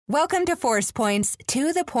Welcome to Force Point's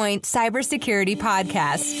To The Point Cybersecurity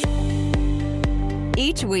Podcast.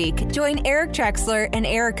 Each week, join Eric Trexler and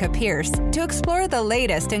Erica Pierce to explore the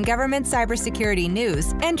latest in government cybersecurity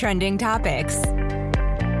news and trending topics.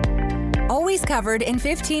 Always covered in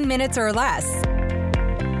 15 minutes or less.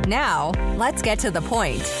 Now, let's get to the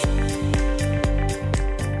point.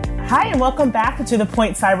 Hi, and welcome back to the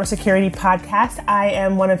Point Cybersecurity Podcast. I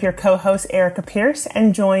am one of your co-hosts, Erica Pierce,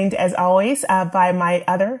 and joined, as always, by my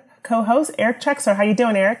other co-host, Eric Trexler. How you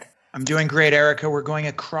doing, Eric? I'm doing great, Erica. We're going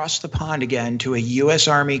across the pond again to a U.S.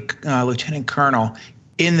 Army Lieutenant Colonel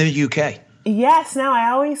in the UK. Yes. No, I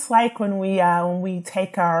always like when we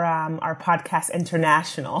take our podcast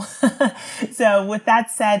international. So, with that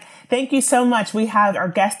said, thank you so much. We have our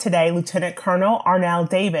guest today, Lieutenant Colonel Arnel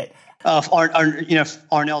David.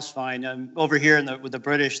 Arnel's fine. Over here with the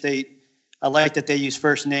British, I like that they use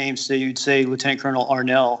first names. So you'd say Lieutenant Colonel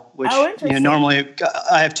Arnel, which normally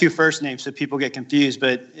I have two first names, so people get confused.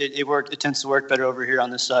 But it tends to work better over here on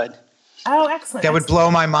this side. Oh, excellent! That would blow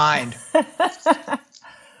my mind.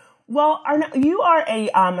 Well, Arnel, you are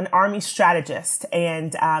an Army strategist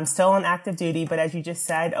and still on active duty, but as you just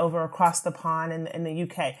said, over across the pond in the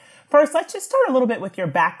UK. First, let's just start a little bit with your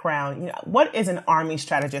background. What is an Army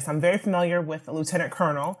strategist? I'm very familiar with a Lieutenant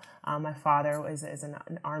Colonel. My father is an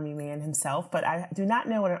Army man himself, but I do not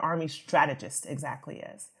know what an Army strategist exactly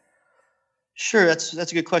is. Sure, that's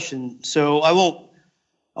a good question. So I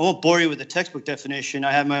won't bore you with the textbook definition.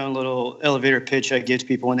 I have my own little elevator pitch I give to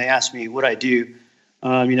people when they ask me what I do.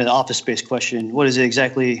 The office space question. What is it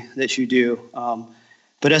exactly that you do?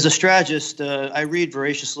 But as a strategist, I read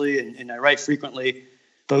voraciously and I write frequently.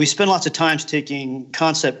 But we spend lots of time taking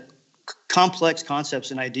complex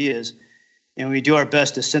concepts and ideas, and we do our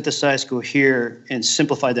best to synthesize, cohere, and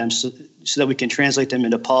simplify them so that we can translate them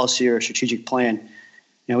into policy or a strategic plan.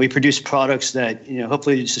 We produce products that,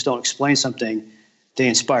 hopefully just don't explain something, they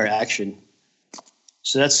inspire action.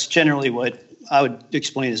 So that's generally what I would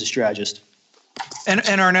explain as a strategist. And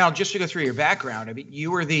Arnel, just to go through your background, I mean,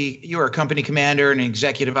 you were a company commander and an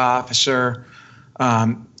executive officer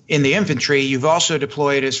in the infantry. You've also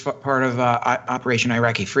deployed as part of Operation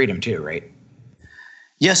Iraqi Freedom too, right?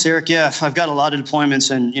 Yes, Eric. Yeah, I've got a lot of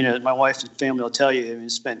deployments, and my wife and family will tell you. I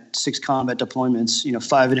spent 6 combat deployments,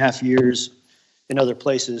 5.5 years in other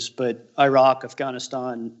places, but Iraq,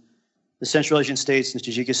 Afghanistan, the Central Asian states,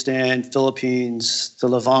 Tajikistan, Philippines, the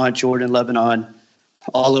Levant, Jordan, Lebanon,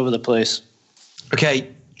 all over the place. Okay,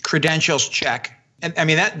 credentials check. And I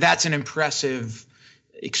mean, that's an impressive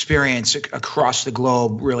experience across the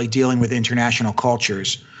globe, really dealing with international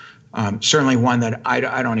cultures. Certainly one that I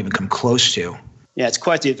don't even come close to. Yeah, it's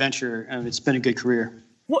quite the adventure. It's been a good career.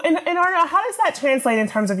 Well, and Arnel, how does that translate in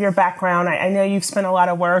terms of your background? I know you've spent a lot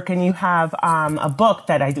of work, and you have a book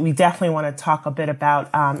that we definitely want to talk a bit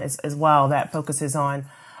about as well, that focuses on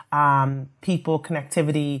people,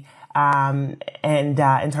 connectivity, and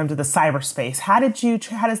in terms of the cyberspace. How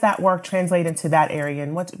does that work translate into that area,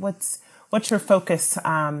 and what's your focus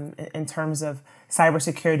in terms of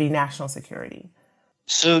cybersecurity, national security?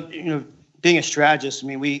 So, being a strategist,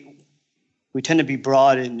 we tend to be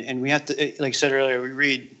broad, and we have to, like I said earlier, we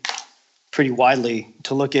read pretty widely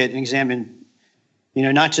to look at and examine,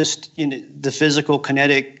 not just the physical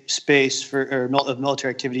kinetic space of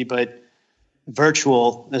military activity, but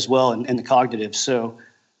virtual as well, and the cognitive. So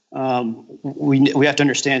we have to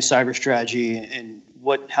understand cyber strategy and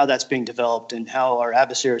how that's being developed, and how our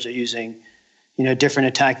adversaries are using, different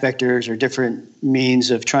attack vectors or different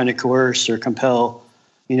means of trying to coerce or compel,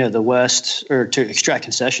 the West, or to extract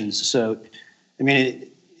concessions. So,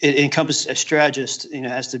 it encompasses a strategist,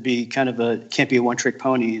 has to be can't be a one-trick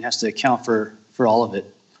pony. It has to account for all of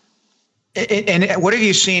it. And what have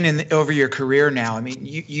you seen over your career now?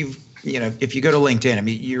 You've if you go to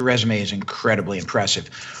LinkedIn, your resume is incredibly impressive.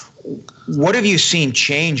 What have you seen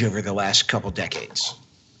change over the last couple decades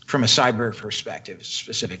from a cyber perspective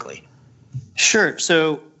specifically? Sure.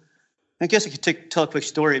 So I guess I could tell a quick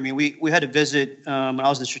story. We had a visit when I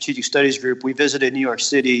was in the strategic studies group. We visited New York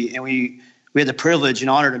City, and we had the privilege and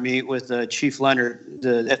honor to meet with Chief Leonard,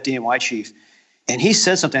 the FDNY chief. And he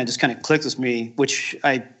said something that just kind of clicked with me, which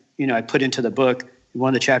I put into the book. One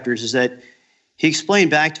of the chapters is that he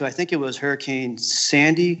explained back to, I think it was Hurricane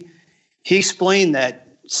Sandy. He explained that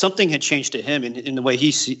something had changed to him in the way and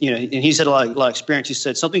he's had a lot of experience. He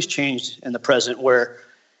said something's changed in the present where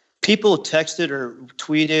people texted or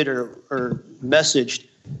tweeted or messaged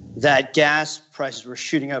that gas prices were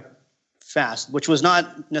shooting up fast, which was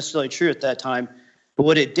not necessarily true at that time. But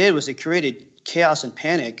what it did was it created chaos and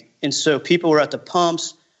panic. And so people were at the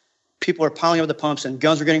pumps, people were piling up at the pumps, and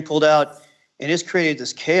guns were getting pulled out. and it's created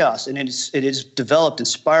this chaos, and it is developed and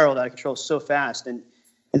spiraled out of control so fast. And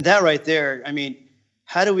that right there, I mean,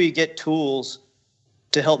 how do we get tools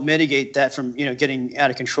to help mitigate that from, getting out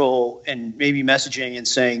of control, and maybe messaging and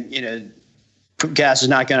saying, gas is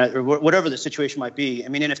not going to, or whatever the situation might be. I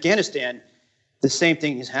mean, in Afghanistan, the same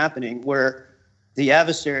thing is happening, where the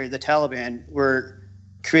adversary, the Taliban, were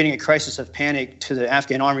creating a crisis of panic to the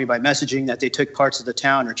Afghan army by messaging that they took parts of the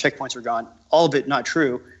town or checkpoints were gone. All of it not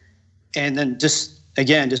true. And then just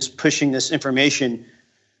pushing this information,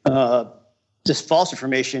 this false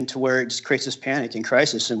information, to where it just creates this panic and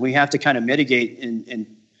crisis. And we have to kind of mitigate and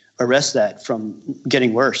arrest that from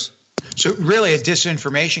getting worse. So really a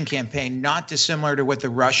disinformation campaign, not dissimilar to what the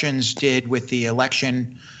Russians did with the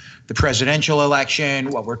election, the presidential election,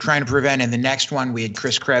 what we're trying to prevent in the next one. We had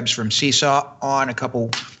Chris Krebs from Seesaw on a couple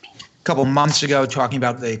months ago talking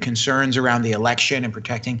about the concerns around the election and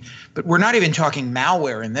protecting. But we're not even talking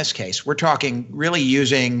malware in this case. We're talking really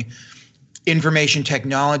using information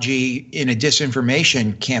technology in a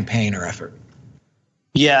disinformation campaign or effort.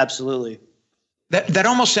 Yeah, absolutely. That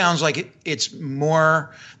almost sounds like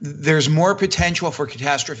there's more potential for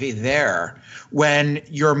catastrophe there when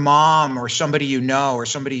your mom or somebody or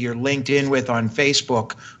somebody you're linked in with on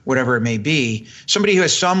Facebook, whatever it may be, somebody who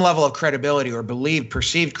has some level of credibility or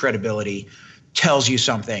perceived credibility tells you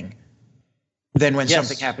something than when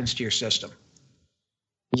something happens to your system.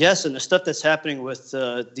 Yes, and the stuff that's happening with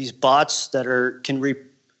these bots that can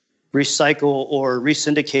recycle or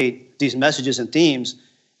resyndicate these messages and themes.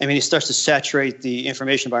 I mean, it starts to saturate the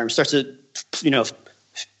information environment, starts to,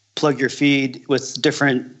 plug your feed with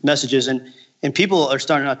different messages, and people are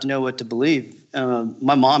starting not to know what to believe.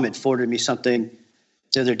 My mom had forwarded me something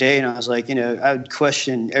the other day, and I was like, I would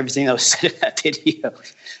question everything that was said in that video.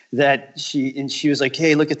 She was like,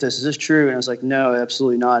 "Hey, look at this. Is this true?" And I was like, "No,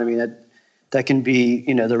 absolutely not. I mean, that can be,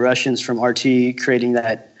 the Russians from RT creating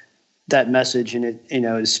that message, and it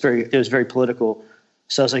was very political."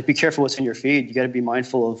 So I was like, be careful what's in your feed. You got to be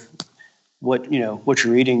mindful of what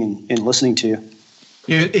you're reading and listening to.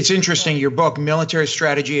 It's interesting. Your book, Military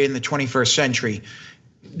Strategy in the 21st Century,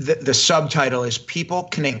 the subtitle is People,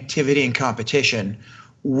 Connectivity, and Competition.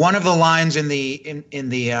 One of the lines in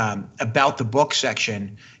the about the book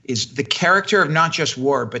section is the character of not just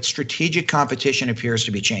war, but strategic competition appears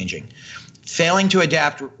to be changing. Failing to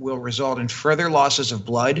adapt will result in further losses of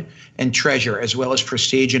blood and treasure, as well as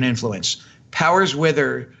prestige and influence. Power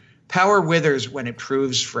withers when it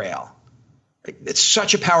proves frail. It's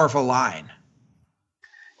such a powerful line.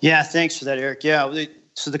 Yeah, thanks for that, Eric. Yeah,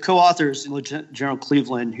 so the co-authors, Lieutenant General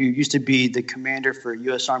Cleveland, who used to be the commander for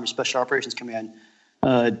U.S. Army Special Operations Command,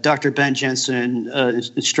 Dr. Ben Jensen,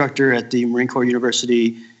 instructor at the Marine Corps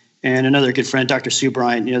University, and another good friend, Dr. Sue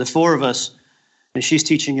Bryant. The four of us, and she's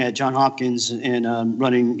teaching at Johns Hopkins and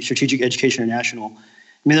running Strategic Education International.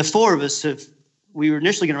 I mean, the four of us we were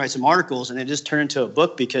initially going to write some articles, and it just turned into a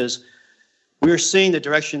book because we were seeing the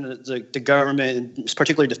direction that the government, and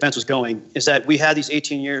particularly defense, was going, is that we had these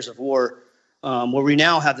 18 years of war where we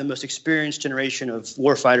now have the most experienced generation of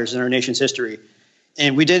warfighters in our nation's history.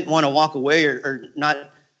 And we didn't want to walk away or not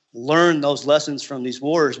learn those lessons from these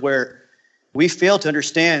wars where we failed to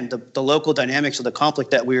understand the local dynamics of the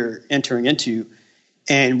conflict that we were entering into.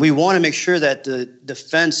 And we want to make sure that the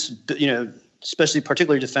defense, especially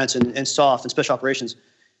particularly defense and SOF and special operations,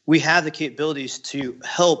 we have the capabilities to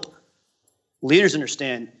help leaders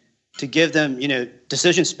understand, to give them,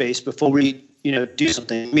 decision space before we, do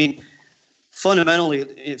something. I mean, fundamentally,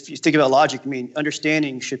 if you think about logic,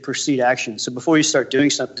 understanding should precede action. So before you start doing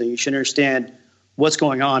something, you should understand what's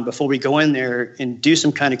going on before we go in there and do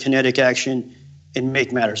some kind of kinetic action and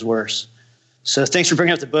make matters worse. So thanks for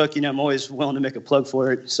bringing up the book. I'm always willing to make a plug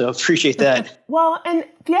for it. So appreciate that. Well, and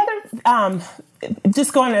the other,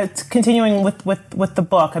 just continuing with the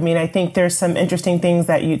book. I think there's some interesting things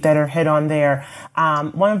that are hit on there.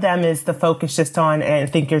 One of them is the focus just on, and I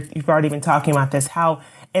think you've already been talking about this, how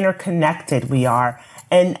interconnected we are.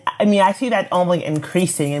 And I see that only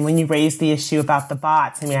increasing. And when you raise the issue about the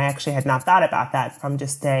bots, I actually had not thought about that from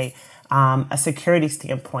just a security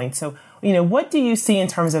standpoint. So, what do you see in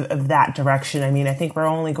terms of that direction? I think we're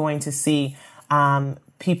only going to see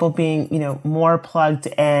people being, more plugged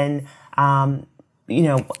in,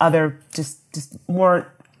 other just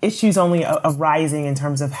more issues only arising in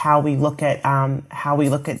terms of how we look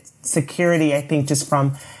at security. I think just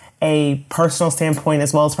from a personal standpoint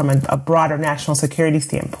as well as from a broader national security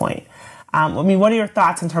standpoint. What are your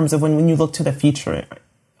thoughts in terms of when you look to the future?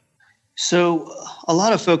 So a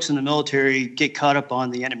lot of folks in the military get caught up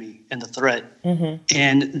on the enemy and the threat. Mm-hmm.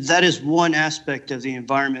 And that is one aspect of the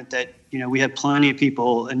environment that, we have plenty of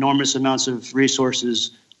people, enormous amounts of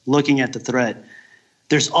resources looking at the threat.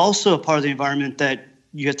 There's also a part of the environment that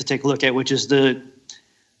you have to take a look at, which is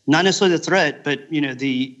not necessarily the threat, but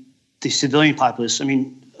the civilian populace. I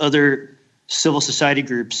mean, other civil society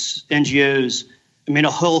groups, NGOs. I mean,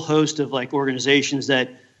 a whole host of organizations that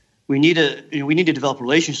we need to develop a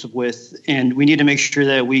relationship with, and we need to make sure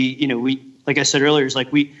that we like I said earlier, is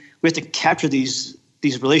we have to capture these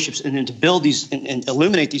relationships and then to build these and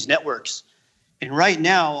illuminate these networks. And right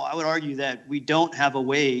now, I would argue that we don't have a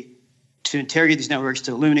way to interrogate these networks,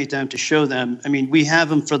 to illuminate them, to show them. I mean, we have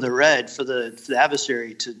them for the red, for the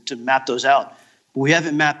adversary to map those out. But we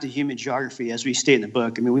haven't mapped the human geography, as we state in the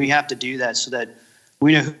book. I mean, we have to do that so that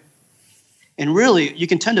we know. And really, you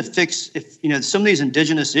can tend to fix if some of these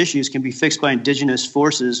indigenous issues can be fixed by indigenous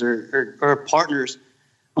forces or partners,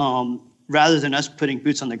 rather than us putting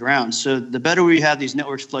boots on the ground. So the better we have these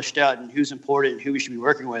networks fleshed out and who's important and who we should be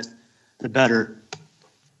working with, the better.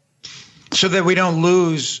 So that we don't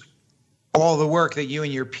lose all the work that you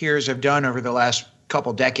and your peers have done over the last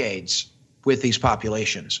couple decades with these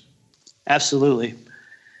populations. Absolutely.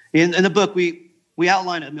 In the book, we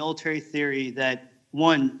outline a military theory that,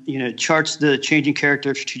 one, charts the changing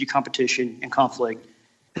character of strategic competition and conflict.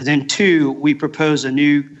 And then two, we propose a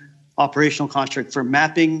new operational construct for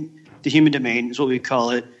mapping the human domain, is what we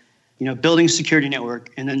call it, building a security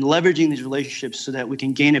network, and then leveraging these relationships so that we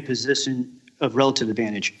can gain a position of relative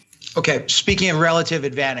advantage. Okay, speaking of relative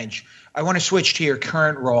advantage, I want to switch to your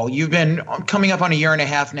current role. You've been coming up on a year and a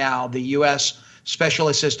half now, the U.S. Special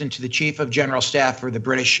Assistant to the Chief of General Staff for the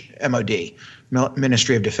British MOD,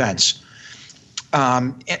 Ministry of Defense. I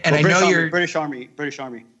know you're British Army.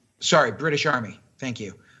 Sorry, British Army. Thank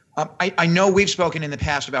you. I know we've spoken in the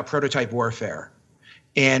past about prototype warfare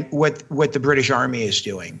and what the British Army is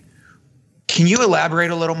doing. Can you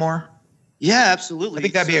elaborate a little more? Yeah, absolutely. I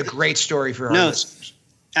think that'd be a great story for our listeners.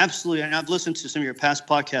 Absolutely. And I've listened to some of your past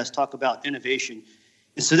podcasts talk about innovation.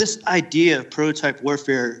 And so this idea of prototype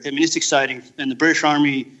warfare, I mean, it's exciting. And the British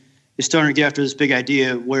Army is starting to get after this big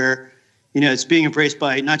idea where, it's being embraced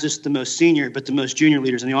by not just the most senior, but the most junior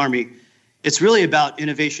leaders in the Army. It's really about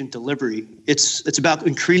innovation delivery. It's about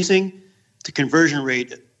increasing the conversion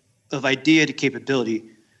rate of idea to capability,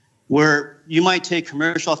 where you might take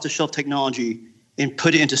commercial off-the-shelf technology and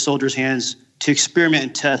put it into soldiers' hands to experiment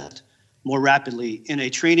and test more rapidly in a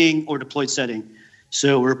training or deployed setting.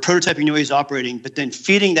 So we're prototyping new ways of operating, but then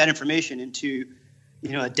feeding that information into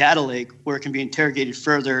a data lake where it can be interrogated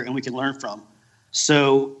further and we can learn from.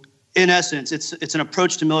 So in essence, it's an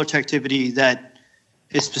approach to military activity that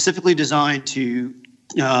is specifically designed to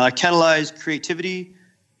catalyze creativity,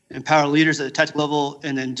 empower leaders at the tactical level,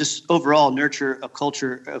 and then just overall nurture a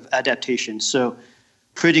culture of adaptation. So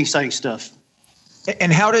pretty exciting stuff.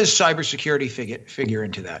 And how does cybersecurity figure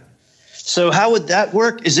into that? So how would that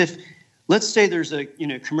work is if, let's say there's a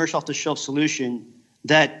commercial off-the-shelf solution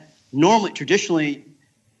that traditionally,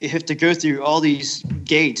 you have to go through all these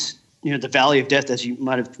gates, the valley of death, as you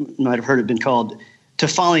might have heard it been called, to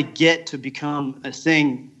finally get to become a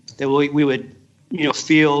thing that we would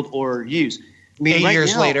field or use. I mean, 8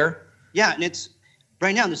 years later. Yeah, and it's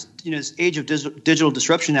right now this age of digital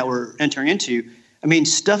disruption that we're entering into. I mean,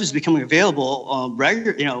 stuff is becoming available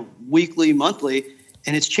regular, weekly, monthly,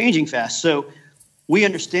 and it's changing fast. So we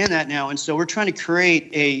understand that now, and so we're trying to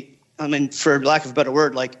create for lack of a better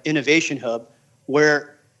word, like innovation hub,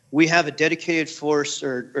 where we have a dedicated force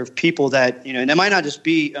or people that and it might not just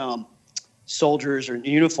be soldiers or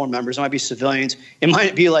uniform members. It might be civilians. It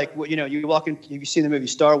might be like you walk in. You've seen the movie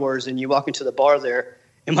Star Wars, and you walk into the bar there.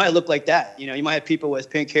 It might look like that. You might have people with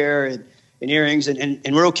pink hair and earrings,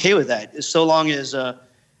 and we're okay with that, so long as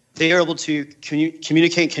they are able to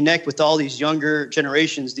communicate and connect with all these younger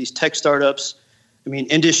generations, these tech startups,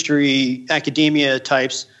 industry, academia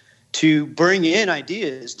types, to bring in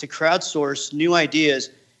ideas, to crowdsource new ideas,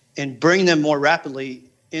 and bring them more rapidly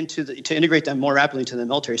to integrate them more rapidly into the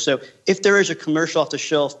military. So if there is a commercial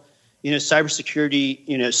off-the-shelf,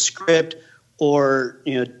 cybersecurity, script or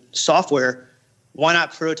software, why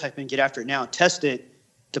not prototype and get after it now? Test it,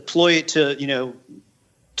 deploy it to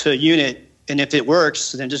a unit, and if it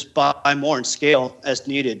works, then just buy more and scale as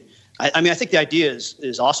needed. I think the idea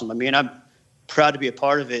is awesome. I'm proud to be a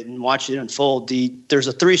part of it and watch it unfold. There's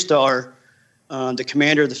a 3-star, the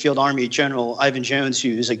commander of the Field Army, General Ivan Jones,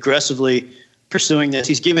 who is aggressively pursuing this.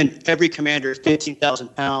 He's given every commander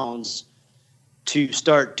 15,000 pounds to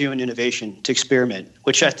start doing innovation, to experiment,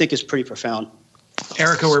 which I think is pretty profound.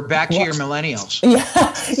 Erica, we're back to your millennials.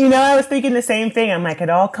 Yeah, I was thinking the same thing. I'm like, it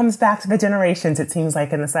all comes back to the generations, it seems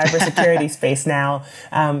like, in the cybersecurity space now.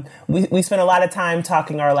 We spent a lot of time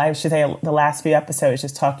talking, the last few episodes,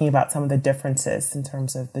 just talking about some of the differences in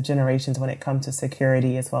terms of the generations when it comes to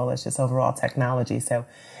security as well as just overall technology. So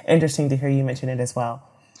interesting to hear you mention it as well.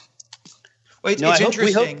 Well, it's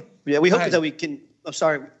interesting. We hope that we can,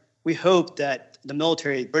 we hope that the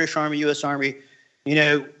military, British Army, U.S. Army,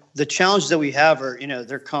 the challenges that we have are,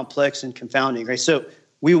 they're complex and confounding, right? So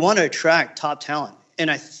we want to attract top talent.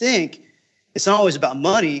 And I think it's not always about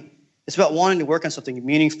money. It's about wanting to work on something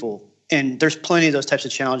meaningful. And there's plenty of those types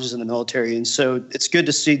of challenges in the military. And so it's good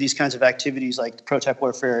to see these kinds of activities like prototype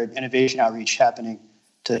warfare and innovation outreach happening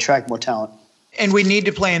to attract more talent. And we need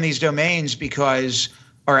to play in these domains because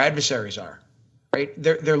our adversaries are, right?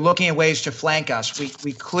 They're looking at ways to flank us.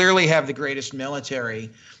 We clearly have the greatest military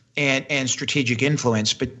and strategic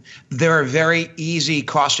influence, but there are very easy,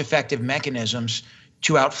 cost-effective mechanisms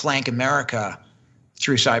to outflank America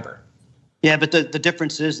through cyber. Yeah, but the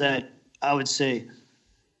difference is that I would say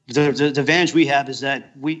the advantage we have is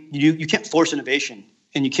that you can't force innovation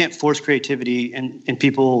and you can't force creativity and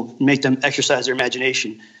people make them exercise their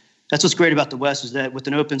imagination. That's what's great about the West is that with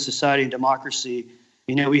an open society and democracy,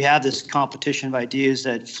 we have this competition of ideas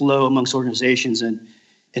that flow amongst organizations and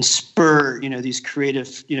spur, these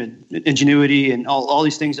creative, ingenuity and all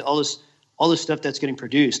these things, all this stuff that's getting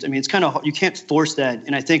produced. I mean, it's kind of, you can't force that.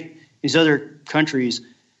 And I think these other countries,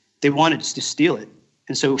 they wanted to steal it.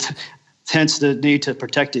 And so hence the need to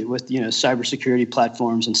protect it with, cybersecurity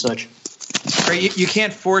platforms and such. Right. You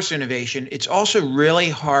can't force innovation. It's also really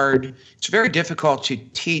hard. It's very difficult to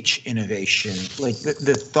teach innovation, like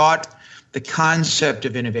the thought, the concept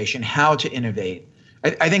of innovation, how to innovate.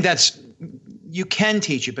 I think you can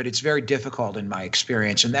teach it, but it's very difficult in my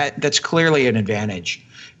experience. And that's clearly an advantage.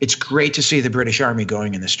 It's great to see the British Army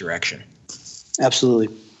going in this direction.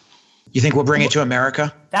 Absolutely. You think we'll bring it to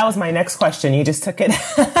America? That was my next question. You just took it,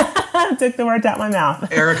 took the words out my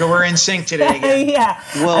mouth. Erica, we're in sync today again. Yeah.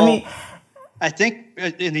 Well, I think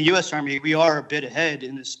in the U.S. Army, we are a bit ahead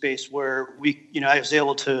in this space where I was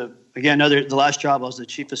able to, again, the last job, I was the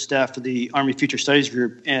chief of staff for the Army Future Studies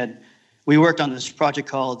Group, and we worked on this project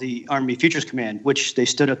called the Army Futures Command, which they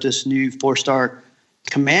stood up this new 4-star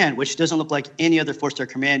command, which doesn't look like any other 4-star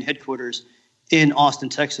command headquarters in Austin,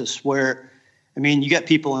 Texas, where, you got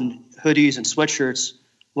people in hoodies and sweatshirts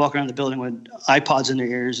walking around the building with iPods in their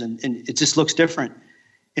ears, and it just looks different.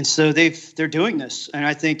 And so they're doing this, and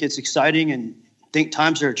I think it's exciting, and I think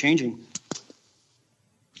times are changing.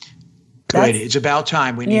 Good. It's about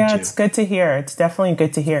time. We need to. Yeah, it's good to hear. It's definitely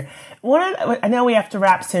good to hear. I know we have to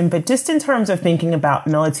wrap soon, but just in terms of thinking about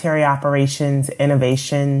military operations,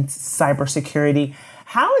 innovation, cybersecurity,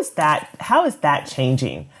 how is that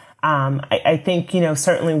changing? I think,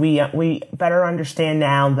 certainly we better understand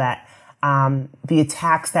now that the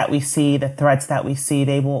attacks that we see, the threats that we see,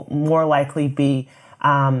 they will more likely be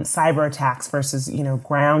cyber attacks versus,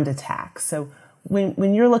 ground attacks. So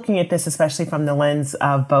when you're looking at this, especially from the lens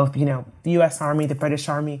of both, the U.S. Army, the British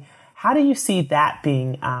Army, how do you see that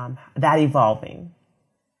being, that evolving?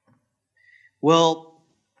 Well,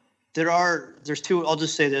 there's two, I'll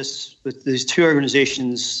just say this, with these two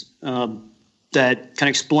organizations that can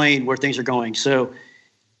explain where things are going. So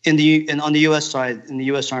on the U.S. side, in the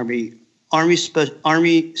U.S. Army, Army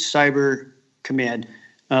Cyber Command,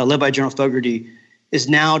 led by General Fogarty, is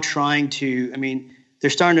now trying to, they're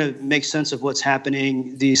starting to make sense of what's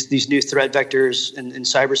happening, these new threat vectors in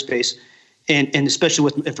cyberspace, and especially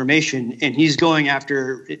with information. And he's going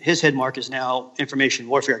after, his head mark is now Information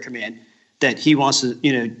Warfare Command, that he wants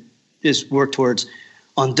to, is work towards.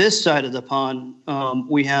 On this side of the pond,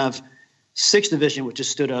 we have 6th Division, which has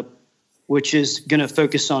stood up, which is going to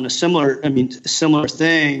focus on a similar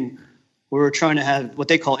thing, where we're trying to have what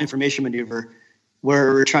they call information maneuver,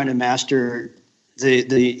 where we're trying to master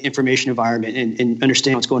the information environment and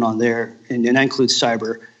understand what's going on there, and that includes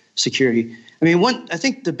cyber security. I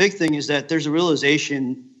think the big thing is that there's a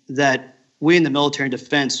realization that we in the military and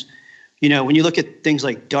defense, when you look at things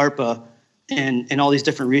like DARPA and all these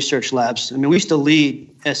different research labs, we used to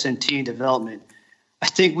lead SNT in development. I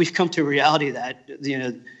think we've come to a reality that,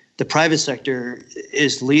 the private sector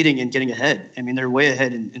is leading and getting ahead. They're way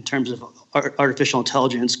ahead in terms of artificial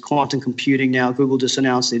intelligence, quantum computing now. Google just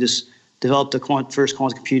announced they just developed the first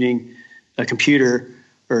quantum computing computer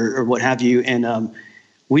or what have you. And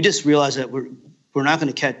we just realized that we're not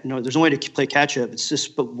going to catch, there's no way to play catch up. It's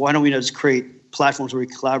just, but why don't we just create platforms where we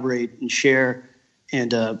collaborate and share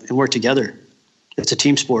and work together? It's a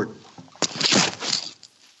team sport.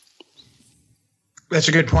 That's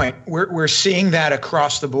a good point. We're seeing that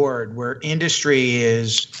across the board, where industry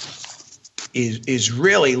is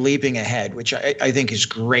really leaping ahead, which I think is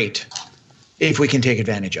great if we can take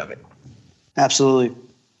advantage of it. Absolutely.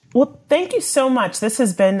 Well, thank you so much. This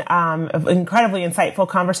has been an incredibly insightful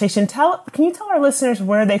conversation. Can you tell our listeners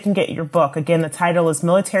where they can get your book? Again, the title is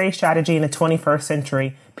Military Strategy in the 21st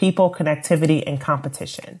Century, People, Connectivity, and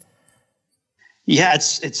Competition. Yeah,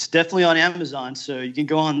 it's definitely on Amazon, so you can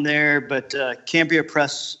go on there. But Cambria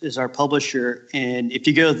Press is our publisher, and if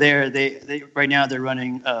you go there, they right now they're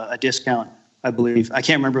running a discount, I believe. I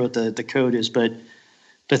can't remember what the code is, but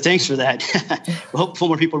thanks for that. Hopefully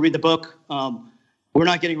more people read the book. We're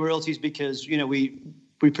not getting royalties because we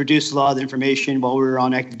produced a lot of the information while we were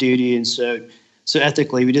on active duty, and so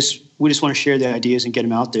ethically we just want to share the ideas and get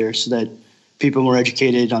them out there so that people are more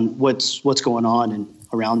educated on what's going on and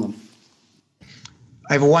around them.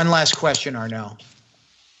 I have one last question, Arnel.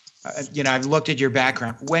 I've looked at your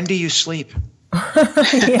background. When do you sleep? We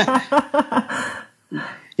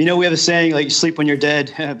have a saying like you sleep when you're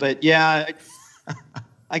dead, but yeah,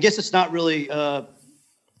 I guess it's not really.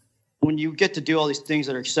 When you get to do all these things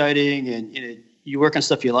that are exciting and you work on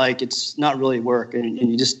stuff you like, it's not really work, and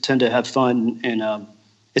you just tend to have fun. And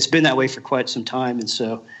it's been that way for quite some time. And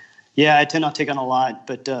so, yeah, I tend not to take on a lot,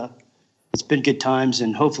 but it's been good times.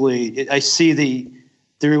 And hopefully, I see the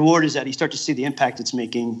reward is that you start to see the impact it's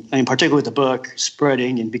making. I mean, particularly with the book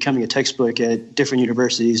spreading and becoming a textbook at different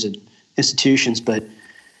universities and institutions. But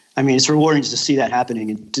I mean, it's rewarding to see that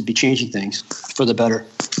happening and to be changing things for the better.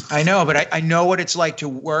 I know, but I know what it's like to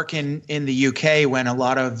work in the UK when a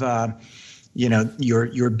lot of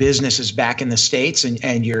your business is back in the States,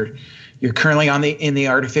 and you're currently in the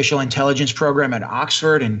artificial intelligence program at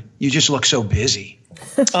Oxford, and you just look so busy.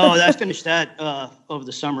 Oh, I finished that over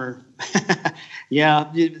the summer.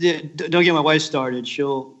 Yeah, don't get my wife started.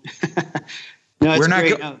 She'll. No,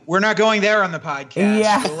 we're not going there on the podcast.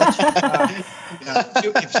 Yeah.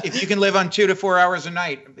 So if you can live on 2 to 4 hours a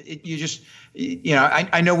night,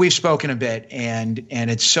 I know we've spoken a bit, and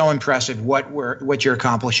it's so impressive what you're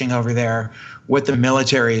accomplishing over there, what the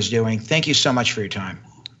military is doing. Thank you so much for your time.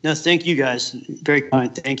 No, thank you guys. Very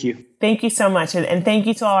kind. Thank you. Thank you so much. And thank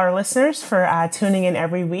you to all our listeners for tuning in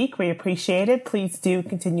every week. We appreciate it. Please do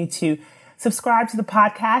continue to subscribe to the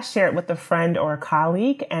podcast, share it with a friend or a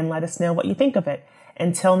colleague, and let us know what you think of it.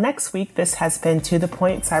 Until next week, this has been To The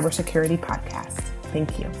Point Cybersecurity Podcast.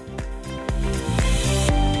 Thank you.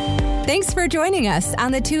 Thanks for joining us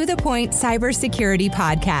on the To The Point Cybersecurity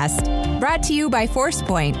Podcast, brought to you by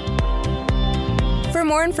ForcePoint. For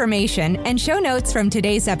more information and show notes from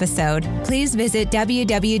today's episode, please visit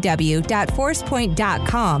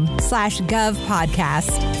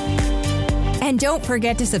www.forcepoint.com/govpodcast. And don't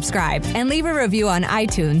forget to subscribe and leave a review on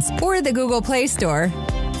iTunes or the Google Play Store.